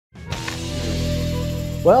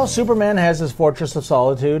Well, Superman has his fortress of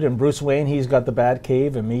solitude, and Bruce Wayne, he's got the Bat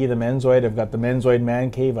Cave, and me, the Menzoid, I've got the Menzoid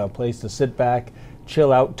Man Cave, a place to sit back,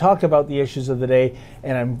 chill out, talk about the issues of the day,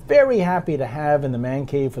 and I'm very happy to have in the Man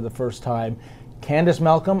Cave for the first time Candice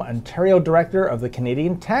Malcolm, Ontario Director of the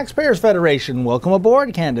Canadian Taxpayers Federation. Welcome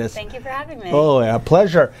aboard, Candice. Thank you for having me. Oh, yeah,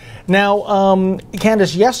 pleasure. Now,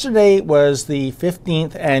 Candice, yesterday was the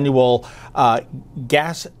 15th annual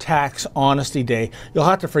Gas Tax Honesty Day. You'll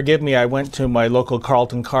have to forgive me, I went to my local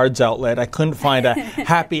Carlton Cards outlet. I couldn't find a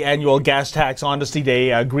happy annual Gas Tax Honesty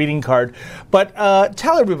Day greeting card. But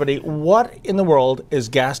tell everybody, what in the world is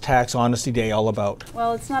Gas Tax Honesty Day all about?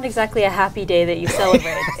 Well, it's not exactly a happy day that you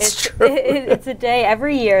celebrate. It's a day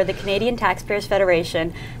every year the Canadian Taxpayers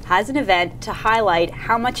Federation has an event to highlight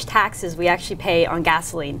how much taxes we actually pay on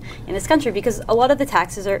gasoline in this country, because a lot of the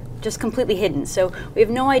taxes are just completely hidden. So we have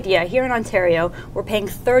no idea. Here in Ontario, we're paying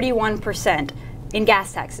 31% in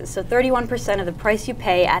gas taxes. So 31% of the price you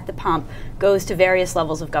pay at the pump goes to various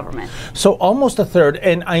levels of government. So almost a third.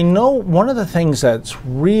 And I know one of the things that's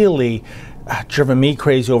really driven me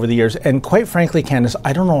crazy over the years, and quite frankly, Candice,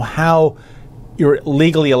 I don't know how you're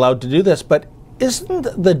legally allowed to do this, but isn't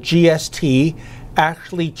the GST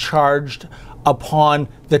actually charged upon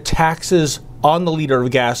the taxes on the liter of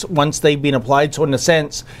gas once they've been applied? So in a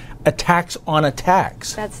sense, a tax on a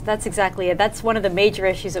tax. That's exactly it. That's one of the major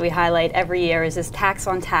issues that we highlight every year, is this tax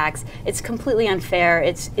on tax. It's completely unfair.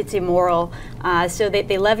 It's immoral. So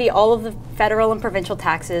they levy all of the federal and provincial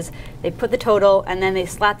taxes. They put the total, and then they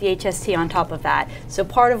slap the HST on top of that. So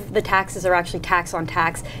part of the taxes are actually tax on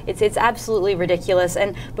tax. It's absolutely ridiculous.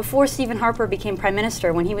 And before Stephen Harper became Prime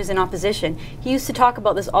Minister, when he was in opposition, he used to talk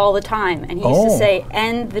about this all the time, and he used to say,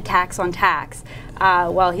 end the tax on tax.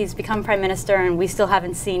 Well, he's become Prime Minister, and we still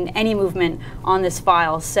haven't seen any movement on this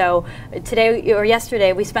file. So today or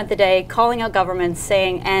yesterday, we spent the day calling out governments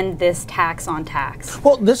saying, end this tax on tax.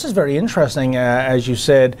 Well, this is very interesting. As you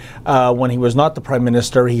said, when he was not the Prime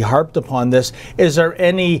Minister, he harped upon this. Is there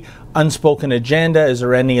any unspoken agenda? Is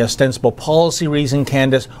there any ostensible policy reason,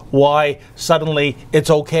 Candice, why suddenly it's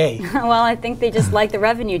okay? Well, I think they just like the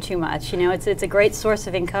revenue too much. You know, it's a great source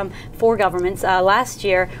of income for governments. Last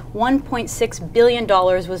year, $1.6 billion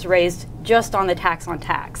was raised just on the tax on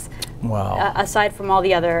tax. Wow. Aside from all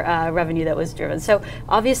the other revenue that was driven. So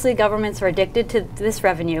obviously governments are addicted to this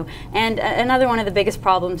revenue. And another one of the biggest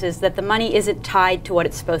problems is that the money isn't tied to what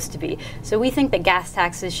it's supposed to be. So we think that gas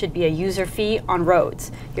taxes should be a user fee on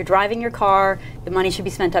roads. You're driving your car, the money should be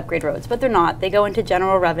spent to upgrade roads, but they're not. They go into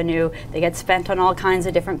general revenue. They get spent on all kinds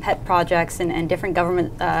of different pet projects and different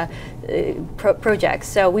government projects.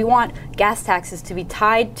 So we want gas taxes to be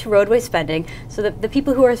tied to roadway spending so that the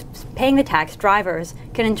people who are paying the tax, drivers,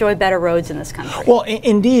 can enjoy better roads in this country. Well,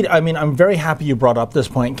 indeed. I mean, I'm very happy you brought up this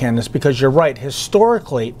point, Candice, because you're right.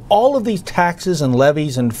 Historically, all of these taxes and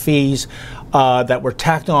levies and fees that were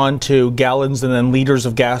tacked on to gallons and then liters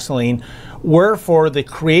of gasoline were for the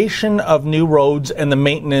creation of new roads and the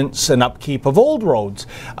maintenance and upkeep of old roads.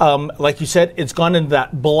 Like you said, it's gone into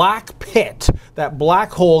that black pit, that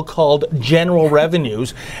black hole called general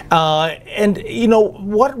revenues. And, you know,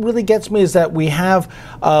 what really gets me is that we have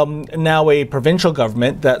now a provincial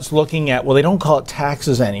government that's looking at, well, they don't call it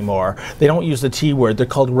taxes anymore. They don't use the T word. They're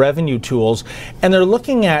called revenue tools. And they're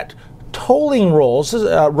looking at tolling roads.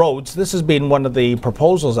 This has been one of the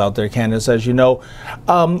proposals out there, Candice, as you know,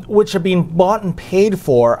 which have been bought and paid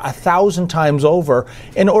for 1,000 times over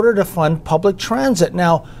in order to fund public transit.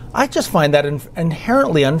 Now, I just find that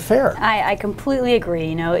inherently unfair. I completely agree.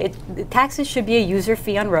 You know, taxes should be a user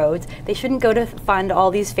fee on roads. They shouldn't go to fund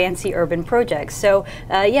all these fancy urban projects. So,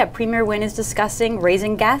 yeah, Premier Wynne is discussing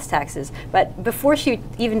raising gas taxes. But before she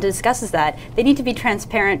even discusses that, they need to be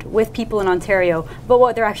transparent with people in Ontario about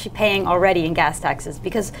what they're actually paying already in gas taxes.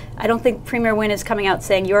 Because I don't think Premier Wynne is coming out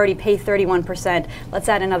saying, you already pay 31%, let's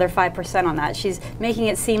add another 5% on that. She's making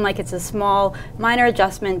it seem like it's a small, minor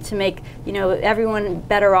adjustment to make, you know, everyone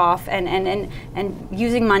better off and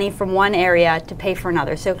using money from one area to pay for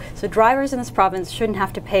another. So drivers in this province shouldn't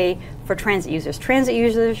have to pay for transit users. Transit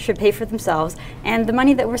users should pay for themselves, and the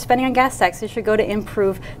money that we're spending on gas taxes should go to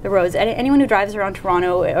improve the roads. And anyone who drives around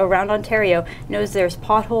Toronto, around Ontario, knows there's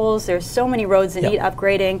potholes, there's so many roads that need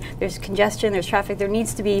upgrading, there's congestion, there's traffic, there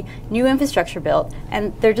needs to be new infrastructure built,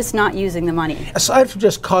 and they're just not using the money. Aside from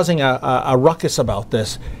just causing a ruckus about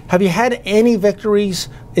this, have you had any victories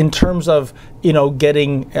in terms of, you know,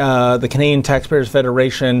 getting the Canadian Taxpayers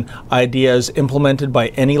Federation ideas implemented by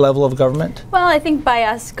any level of government? Well, I think by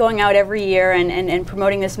us going out every year and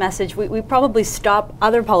promoting this message, we probably stop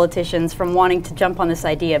other politicians from wanting to jump on this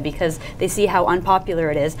idea because they see how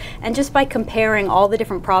unpopular it is. And just by comparing all the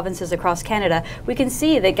different provinces across Canada, we can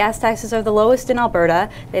see that gas taxes are the lowest in Alberta,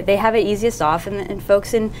 that they have it easiest off, and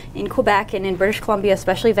folks in Quebec and in British Columbia,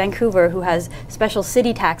 especially Vancouver, who has special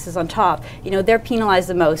city taxes on top, you know, they're penalized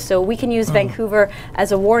the most. So we can use Vancouver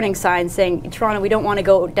as a warning sign saying, Toronto, we don't want to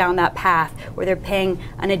go down that path where they're paying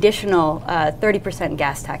an additional 30%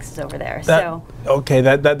 gas taxes over there. Okay,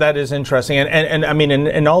 that is interesting. And I mean,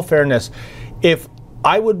 in all fairness, if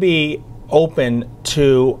I would be open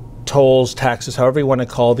to tolls, taxes, however you want to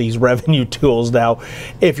call these revenue tools now,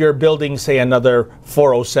 if you're building, say, another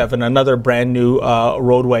 407, another brand new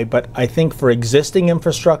roadway, but I think for existing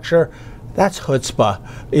infrastructure, that's chutzpah,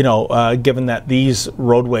 you know, given that these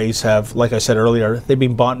roadways have, like I said earlier, they've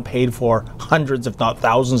been bought and paid for hundreds, if not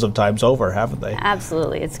thousands of times over, haven't they?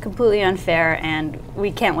 Absolutely. It's completely unfair, and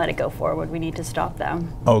we can't let it go forward. We need to stop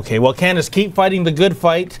them. Okay. Well, Candice, keep fighting the good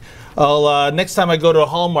fight. Next time I go to a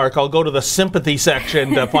Hallmark, I'll go to the sympathy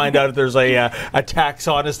section to find out if there's a tax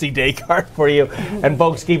honesty day card for you. And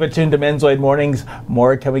folks, keep it tuned to Menzoid Mornings.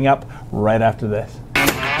 More coming up right after this.